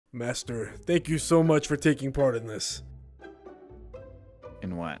Master, thank you so much for taking part in this.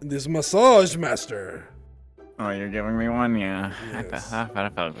 In what? This massage, Master. Oh, you're giving me one? Yeah. Yes. I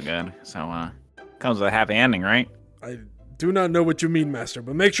felt good. So, comes with a happy ending, right? I do not know what you mean, Master,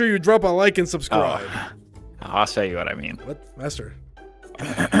 but make sure you drop a like and subscribe. Oh, I'll show you what I mean. What? Master?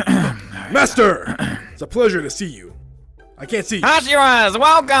 Master! It's a pleasure to see you. I can't see you. Hashiras,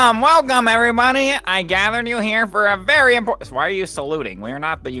 welcome everybody. I gathered you here for a very important... Why are you saluting? We're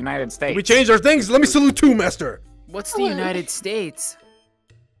not the United States. We changed our things. Let me salute too, Master. What's the United States?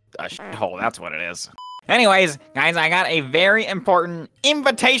 A shithole, that's what it is. Anyways, guys, I got a very important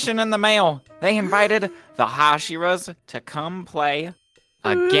invitation in the mail. They invited the Hashiras to come play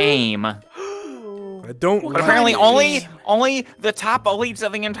a game. I don't But apparently only the top elites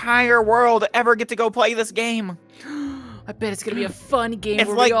of the entire world ever get to go play this game. I bet it's gonna be a fun game. It's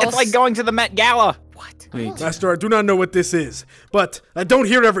like going to the Met Gala. What? Wait. Master, I do not know what this is, but I don't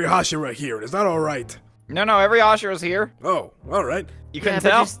hear every Hashira here. Is that all right? No, every Hashira's here. Oh, all right. You couldn't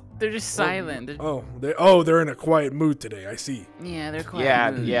tell? They're just silent. They're in a quiet mood today. I see. Yeah, they're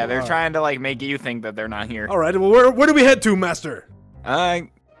quiet. Yeah, they're trying to like make you think that they're not here. All right. Well, where do we head to, Master?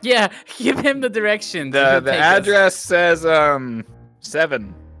 Yeah, give him the directions. The address says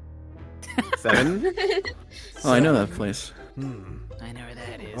 7. 7? Oh, I know that place. I know where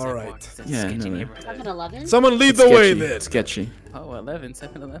that is. All right. Yeah, I know that. 7-Eleven? Someone lead It's the way sketchy. then. It's sketchy. Oh, 11,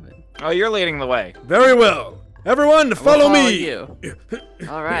 7-Eleven. Oh, you're leading the way. Very well. Everyone, follow me. You.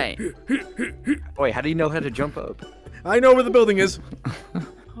 All right. Wait, how do you know how to jump up? I know where the building is.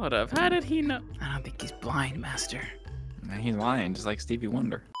 Hold up. How did he know? I don't think he's blind, Master. He's lying, just like Stevie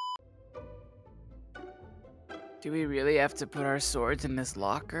Wonder. Do we really have to put our swords in this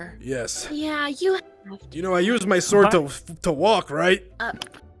locker? Yes. Yeah, you have to. You know, I use my sword to walk, right?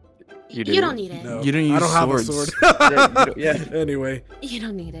 You do. You don't need it. No, You don't use I don't swords. have a sword. Yeah. Anyway. You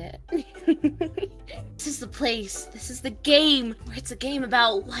don't need it. This is the place. This is the game. Where it's a game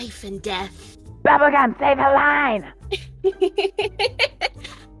about life and death. Bubblegum, say the line!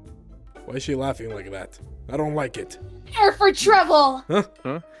 Why is she laughing like that? I don't like it. Prepare for trouble. Make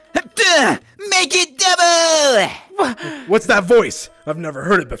it double! What's that voice? I've never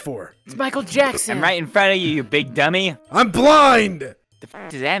heard it before. It's Michael Jackson. I'm right in front of you, you big dummy. I'm blind. The f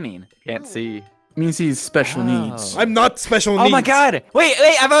does that mean? Can't see. It means he's special needs. I'm not special needs. Oh my god! Wait,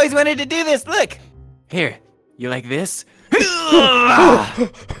 I've always wanted to do this, look! Here, you like this?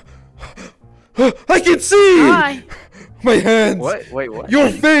 I can see! Hi. My hands! What? Wait, what? Your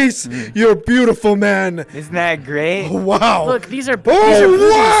face! You're beautiful, man! Isn't that great? Oh, wow! Look, these are. Oh,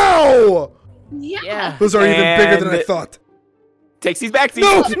 wow! Yeah. Yeah. Those are even bigger than I And- thought. Takesies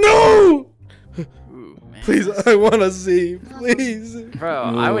backsies. No! Ooh, man. Please, I want to see. Please.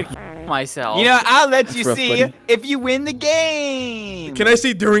 Bro, I would myself. You know, I'll let you rough, see buddy. if you win the game. Can I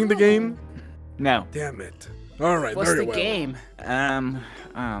see during the game? No. Damn it. All right, What's very the well. game?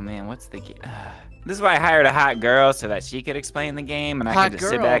 Oh man, what's the game? This is why I hired a hot girl so that she could explain the game and I Hot could just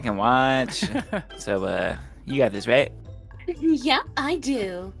sit girl. back and watch. So, you got this, right? Yeah, I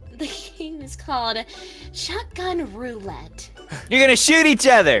do. The game is called Shotgun Roulette. You're gonna shoot each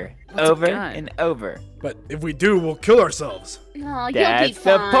other What's a over gun? and over. But if we do, we'll kill ourselves. Oh, you'll be That's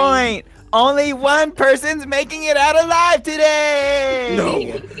the fine. point. Only one person's making it out alive today.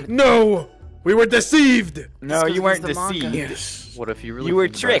 No! We were deceived! No, This you goes weren't against the manga. deceived. What if you really? You were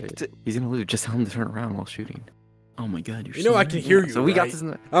think about tricked. it? He's gonna lose. Just tell him to turn around while shooting. Oh my god, you're You know so I can right. hear you, So we got right? this.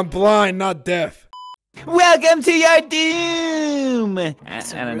 In the... I'm blind, not deaf. Welcome to your doom. I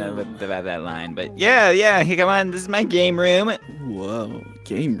don't know about that line, but yeah. Here, come on. This is my game room. Whoa,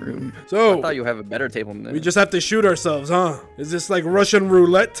 game room. I So, thought you have a better table than this. we just have to shoot ourselves, huh? Is this like Russian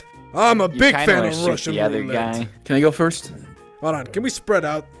roulette? I'm a You big kinda fan wanna of shoot Russian the other roulette. guy. Can I go first? Hold on, can we spread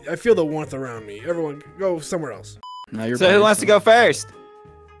out? I feel the warmth around me. Everyone, go somewhere else. Now you're. So who wants to go first?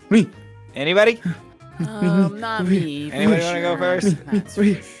 Me. Anybody? Not me. Anybody want to go first? That's for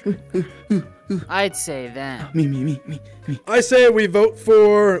sure. I'd say that. Me. I say we vote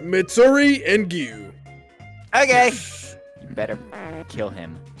for Mitsuri and Giyu. Okay. You better kill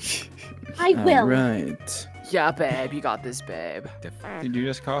him. I will. Right. Yeah, babe, you got this, babe. The f did you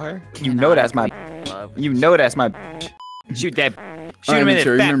just call her? You Cannot know that's my. love. You know that's my. Shoot that. Shoot him in his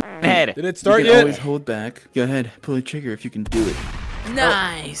Mitsuri, fat remember- head. Did it You start can yet? always hold back. Go ahead, pull the trigger if you can do it.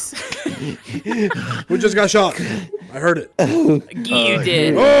 Nice. Who just got shot? I heard it. Giyu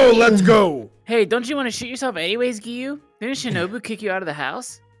did. Oh, let's go. Hey, don't you want to shoot yourself anyways, Giyu? Didn't Shinobu kick you out of the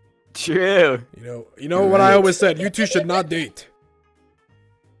house? True. You know what I always said. You two should not date.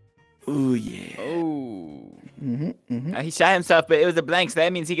 Oh yeah. Oh. He shot himself, but it was a blank, so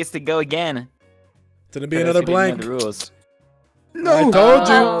that means he gets to go again. It's gonna be For those another who didn't know blank. the rules. No. I told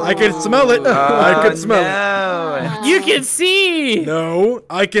you. I can smell it. I can smell no. You can see. it. No,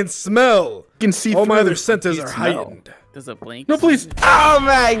 I can smell. You can see All my through other the senses fucking are smell. heightened. Does it blink? No, please. Oh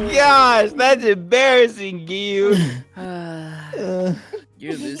my gosh, that's embarrassing, Giyu.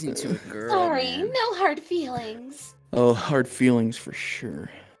 You're losing to a girl. Sorry, man. no hard feelings. Oh, hard feelings for sure.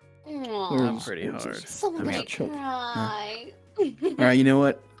 Aw, I'm pretty hard. someone I'm might choke. cry. All right, you know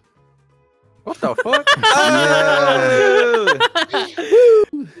what? What the fuck? Oh!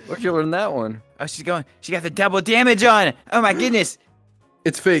 Where'd you learn that one? Oh, she's going. She got the double damage on. Oh my goodness.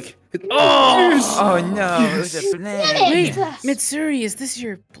 It's fake. Oh no, it was a flag. Wait, Yes. Mitsuri, is this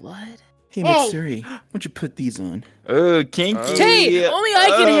your blood? Hey, Hey. Mitsuri, why don't you put these on? Oh, kinky. Hey, only I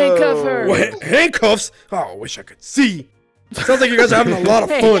can handcuff her. What? Handcuffs? Oh, I wish I could see. Sounds like you guys are having a lot of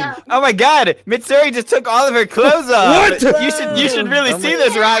Hey. fun. Yeah. Oh my god, Mitsuri just took all of her clothes off. What? You should really see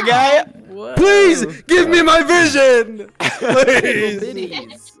this, right, guy? Whoa. Please give me my vision. Please.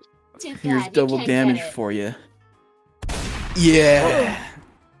 Bitties. Too Here's bad you double can't damage get it. for you. Yeah.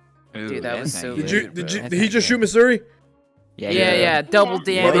 Dude, that was so Did good. did he just shoot Missouri? Yeah, double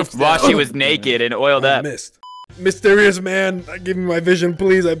damage. While she was naked and oiled I up. missed. Mysterious man, give me my vision,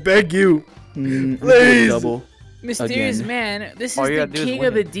 please. I beg you. Please. Double. Mysterious Again. man, this All is you the gotta do is king win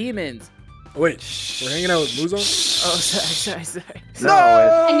of the it. demons. Oh, wait, we're hanging out with Muzan? Oh, sorry.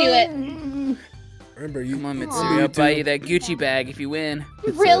 No. I knew it. Remember, you. Come on, you Mitsuri, I'll two- buy you that Gucci bag if you win.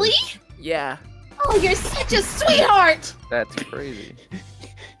 Really? Yeah. Oh, you're such a sweetheart. That's crazy.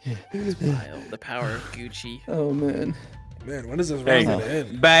 Wild, the power of Gucci. Oh man. Man, when is this Hey. round gonna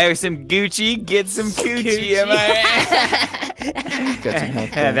end? Buy her some Gucci, get some Gucci. Am I Got some health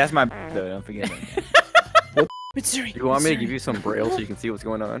right? back. That's my though, don't forget that. Mitsuri, You want me to give you some braille so you can see what's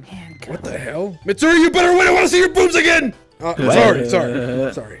going on? handcuff. What the hell? Mitsuri, you better win! I want to see your boobs again!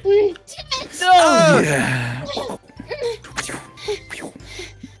 Sorry. Yeah.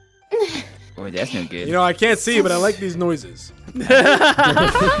 Oh, that's no good. You know, I can't see, but I like these noises.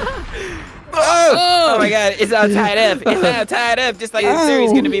 Oh my god, it's all tied up. It's all tied up, just like the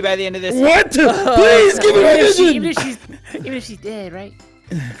series gonna be by the end of this. What? Please give me my Even vision! if she's dead, right?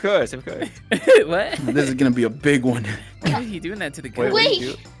 Of course, of course. What? This is gonna be a big one. Why are you doing that to the girl? what do Wait.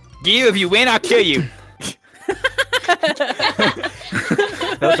 you do? Giyu, if you win, I'll kill you.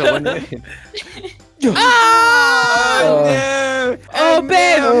 That's a win. Oh no! Oh,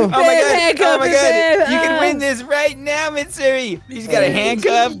 babe! no. Babe, handcuff Oh my me, god! babe. You can Ah. win this right now, Mitsuri. He's got a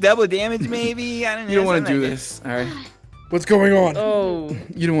handcuff, double damage, maybe. I don't know. You don't want to something do like this, all right? What's going on? Oh.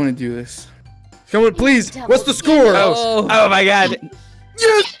 You don't want to do this. Come on, please. What's the score? Oh. Oh my god!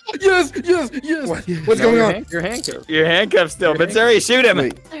 Yes. What? What's going on? You're handcuffed. You're handcuffed still, Mitsuri. Shoot him!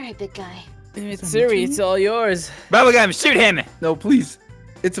 Wait, All right, big guy. Mitsuri, it's all yours. Bubblegum, shoot him! no, please.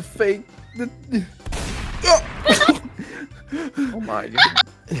 It's a fake. Oh my god.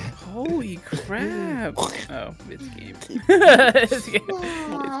 Holy crap. Oh, it's game. It's game.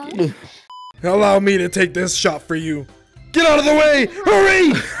 Aw. Allow me to take this shot for you. Get out of the way!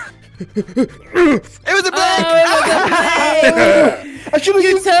 Hurry! It was a black! I should have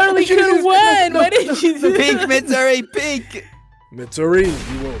You totally could have won. Why didn't you do Pink, that? Mitsuri, pink! Mitsuri,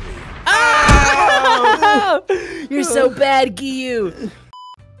 you owe me. Oh! You're so bad, Giyu.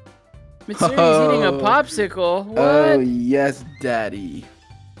 Mitsuri's eating a popsicle. What? Oh yes, daddy.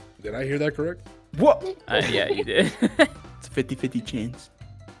 Did I hear that correct? What? Yeah, you did. It's a 50-50 chance.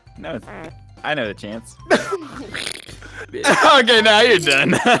 No, I know the chance. Okay, now you're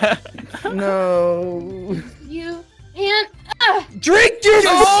done. No. You and Drink your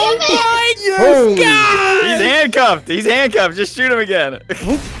Oh my Holy He's handcuffed. He's handcuffed. Just shoot him again. There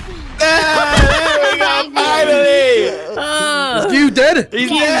we go. Finally. Oh, You dead? He's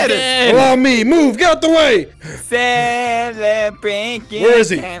dead. Allow me. Move. Get out the way. Celebrate. Where is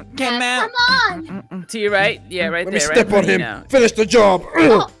he? Come come out. on. to your right? Yeah, right Let there. me right step in on front of you him. now. Finish the job.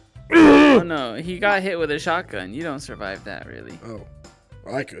 Oh no, he got hit with a shotgun. You don't survive that, really. Oh,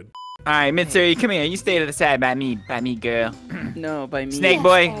 I could. All right, Mitsuri, come here. You stay to the side by me, girl. No, by me. Snake Yes,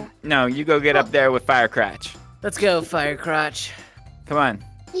 boy. sir. No, you go get up there with Fire Crotch. Let's go, Fire Crotch. Come on.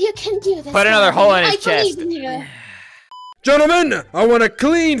 You can do this. Put another Mommy. hole in his I believe chest. in you. Gentlemen, I want a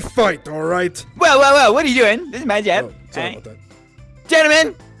clean fight, all right? Whoa, what are you doing? This is my job. Oh, sorry All right. about that.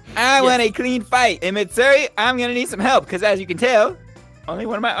 Gentlemen, I want a clean fight. And Mitsuri, I'm gonna need some help, because as you can tell, only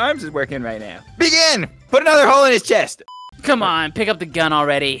one of my arms is working right now. Begin! Put another hole in his chest. Come on, pick up the gun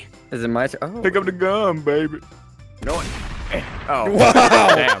already. Is it my turn? Oh. Pick up the gun, baby. No one. Oh.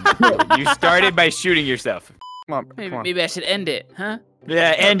 Wow. Damn. You started by shooting yourself. Come on, Maybe, come on. maybe I should end it, huh?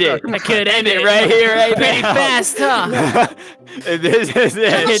 Yeah, end it. I could End it right here, right Pretty now. fast, huh? This is This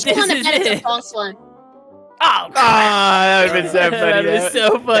it. is One, I bet it's a it. false one. Oh, that would have been so funny. That was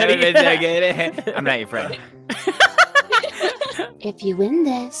so funny. That would have been so good. I'm not your friend. If you win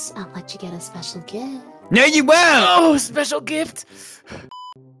this, I'll let you get a special gift. No, you won't. Oh, special gift.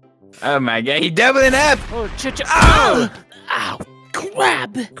 Oh my god, he's doubling up. Oh, Oh! Ow,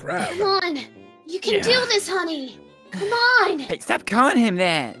 crab. Crap. Come on. You can do this, honey. Come on. Hey, stop calling him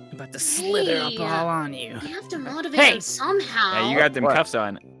that. I'm about to slither up Hey. all on you. You have to motivate Hey. him somehow. Yeah, you got them What? cuffs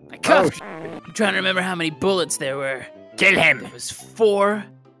on. My cuff. I'm trying to remember how many bullets there were. Kill him. It was 4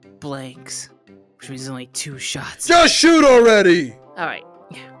 blanks, which means only 2 shots. Just shoot already. All right.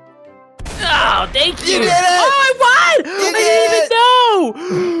 Oh, thank you. You did it! Oh, I won! You I didn't even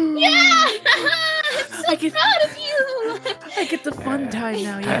know. Yeah! I'm so I get- proud of you! I get the fun time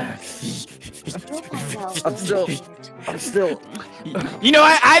now, yeah. I'm still. You know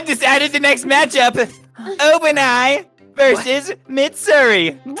what? I've decided the next matchup: Obanai versus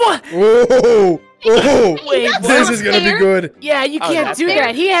MITSURI. What? Oh, oh. Wait, That's This not is gonna be fair. good. Yeah, you Oh, can't that's do fair.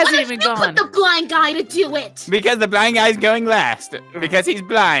 that. He hasn't Why even did you gone. put the blind guy to do it? Because the blind guy's going last. Because he's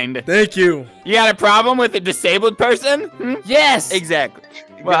blind. Thank you. You got a problem with a disabled person? Hmm? Yes. Exactly.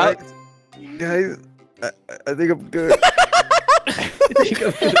 Well, Guys, I think I'm good.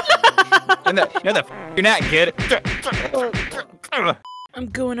 you're not good. I'm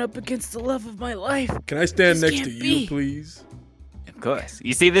going up against the love of my life. Can I stand This next can't to you, be. please? Of course.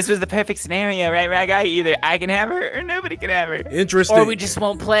 You see, this was the perfect scenario, right, guy? Either I can have her or nobody can have her. Interesting. Or we just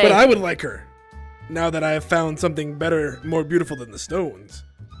won't play. But I would like her. Now that I have found something better, more beautiful than the stones.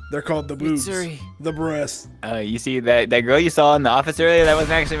 They're called the boobs. MITSURI. The breasts. You see that girl you saw in the office earlier? That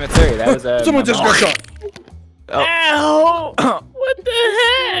wasn't actually MITSURI. That was Someone my just mom. got shot. Ow! What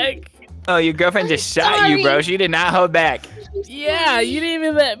the heck? Oh, your girlfriend just shot you, bro. She did not hold back. Yeah, you didn't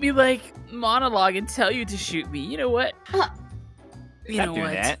even let me like monologue and tell you to shoot me. You know what? You Stop know doing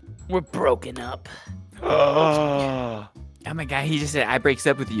what? that. We're broken up. Oh my god, he just said I breaks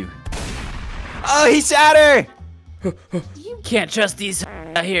up with you. Oh, he shot her! Can't trust these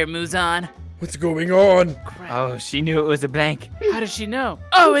out here, Muzan. What's going on? Crap. Oh, she knew it was a blank. How did she know?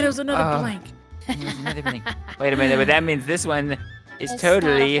 Oh, and it was another Oh. blank. There's another blank. Wait a minute, but that means this one is It's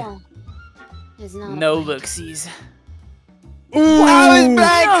totally. not a blank. It's not a No blank. looksies. Ooh! Oh, it's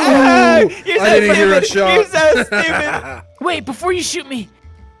blank! No. Oh, you're so I didn't hear a stupid. shot. You're so stupid. Wait, before you shoot me,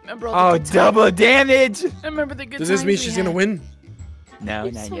 remember all Oh, the good times? double damage! I remember the good Does this times mean we she's had. gonna win? No,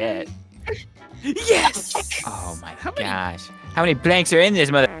 I'm not sorry. yet. Yes! Oh my How many- gosh. How many blanks are in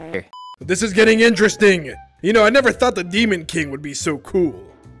this mother? This is getting interesting. You know, I never thought the Demon King would be so cool.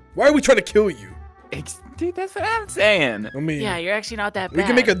 Why are we trying to kill you? Dude, that's what I'm saying. I mean, Yeah, you're actually not that bad. we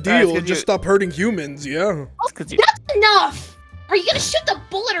can make a deal. 'cause Just you- stop hurting humans, yeah? It's 'cause you- That's enough! Are you gonna shoot the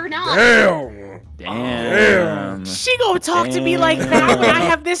bullet or not? Damn. Damn. She gonna talk to me like that when I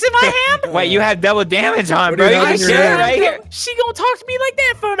have this in my hand? Wait, you have double damage on, What bro. do you You have in can your kill her hand? right here. She gonna talk to me like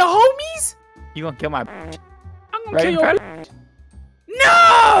that for the homies? You gonna kill my I'm gonna right kill in your... front?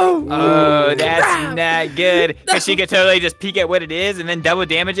 No! Oh, that's Crap. not good. Cause she could totally just peek at what it is and then double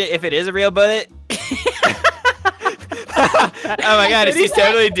damage it if it is a real bullet. Oh my god, is she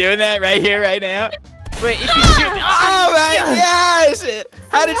totally doing that right here, right now? Wait, if you shoot me... Oh my gosh!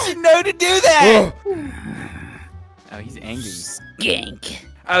 How did she know to do that? Oh, Oh, he's angry. Skank.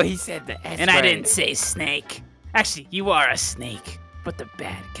 Oh, he said the S And I word. didn't say snake. Actually, you are a snake, but the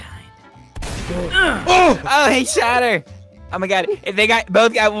bad kind. oh, Oh, he shot her. Oh my god, if they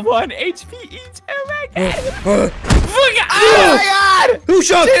both got 1 HP each. Oh my god. Oh my god! who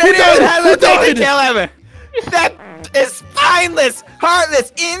shot? She Who didn't even died? have Who the thing to died? kill him. That is spineless,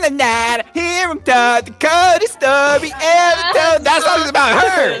 heartless in the night. Hear him tell the Cody story every time. That song's about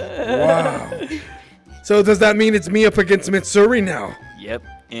her. Wow. So does that mean it's me up against MITSURI now? Yep.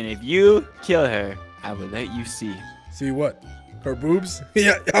 And if you kill her, I will let you see. See what? Her boobs?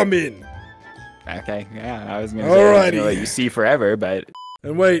 Yeah, I'm in. Okay. Yeah, I was gonna say I was gonna Alrighty. let you see forever, but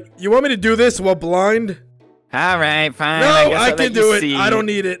And wait, you want me to do this while blind? all right, fine. No, guess I I'll let can you do it. see. I don't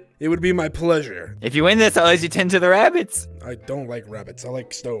need it. It would be my pleasure. If you win this, I'll let you tend to the rabbits. I don't like rabbits. I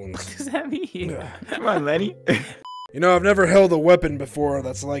like stones. What does that mean? Ugh. Come on, Lenny. You know, I've never held a weapon before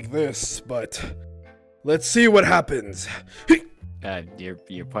that's like this, but let's see what happens.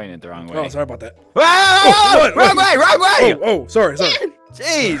 You're pointing it the wrong way. Oh, sorry about that. Whoa! Oh, what? Wrong way! Wrong way! Oh, sorry.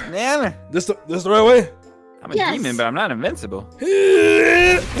 Jeez, man. This the right way? I'm a Yes. demon, but I'm not invincible.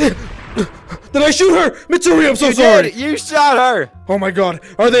 Did I shoot her? MITSURI, I'm so You sorry. did. You shot her. Oh my god,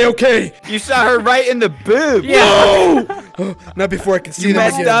 are they okay? You shot her right in the boob. No! Oh, not before I can see You them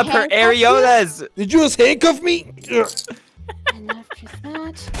messed again. up her areolas. Did you just handcuff me? Ugh. I never There's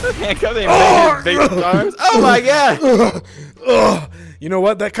that. Handcuffs and big arms. Oh my god! You know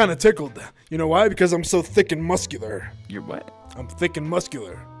what? That kind of tickled. You know why? Because I'm so thick and muscular. You're what? I'm thick and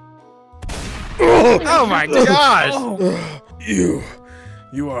muscular. Oh my gosh!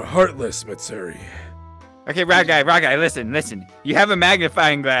 You are heartless, Mitsuri. Okay, Rock Guy, listen. You have a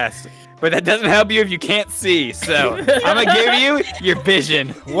magnifying glass, but that doesn't help you if you can't see. So I'm gonna give you your vision.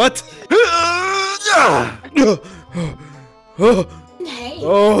 What? Hey.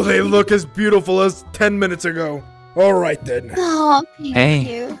 Oh, they look as beautiful as 10 minutes ago. All right then. Oh, thank Hey.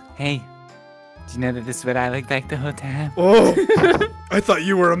 you. Hey, do you know that this is what I look like the whole time? Oh, I thought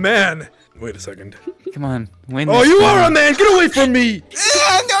you were a man. Wait a second. Come on, win. Oh, you are a man. Get away from me.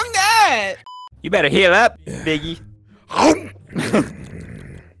 I'm not. You better heal up, Biggie.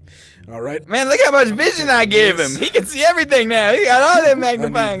 All right. Man, look how much vision I gave him. He can see everything now. He got all that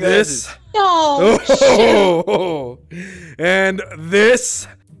magnifying glasses. This. No. Oh, and this.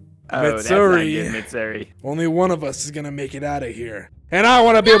 Oh, that's not Mitsuri. good, Mitsuri. Only one of us is gonna make it out of here, and I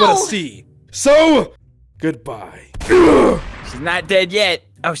want to be able to see. So, goodbye. She's not dead yet.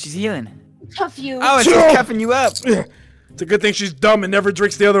 Oh, she's healing. Tough you. Oh, and she's cuffing you up. It's a good thing she's dumb and never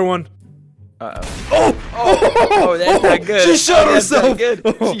drinks the other one. Uh-oh. Oh, that's not good. She shot That's not herself. good.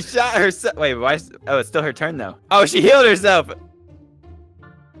 Oh. She shot herself. Wait, why? Oh, it's still her turn, though. Oh, she healed herself.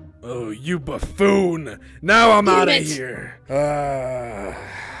 Oh, you buffoon. Now I'm out of it. here.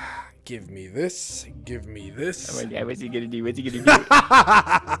 Give me this. Give me this. Oh, my God. What's he going to do? What's he going to do?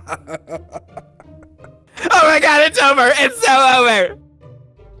 Oh, my God. It's over. It's so over.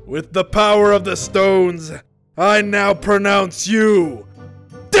 With the power of the stones, I now pronounce you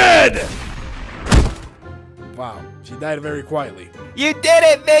dead! Wow, she died very quietly. You did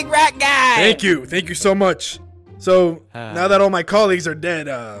it, big rock guy. Thank you so much. So, now that all my colleagues are dead,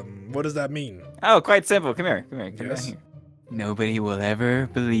 what does that mean? Oh, quite simple. Come here. Come Yes. down here. Nobody will ever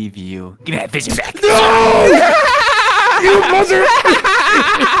believe you. Give me that vision back. No! You mother!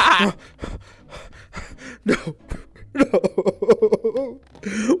 No.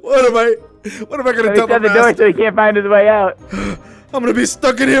 What am I gonna tell the master? so he can't find his way out. I'm gonna be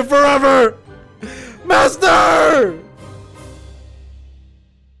stuck in here forever! Master!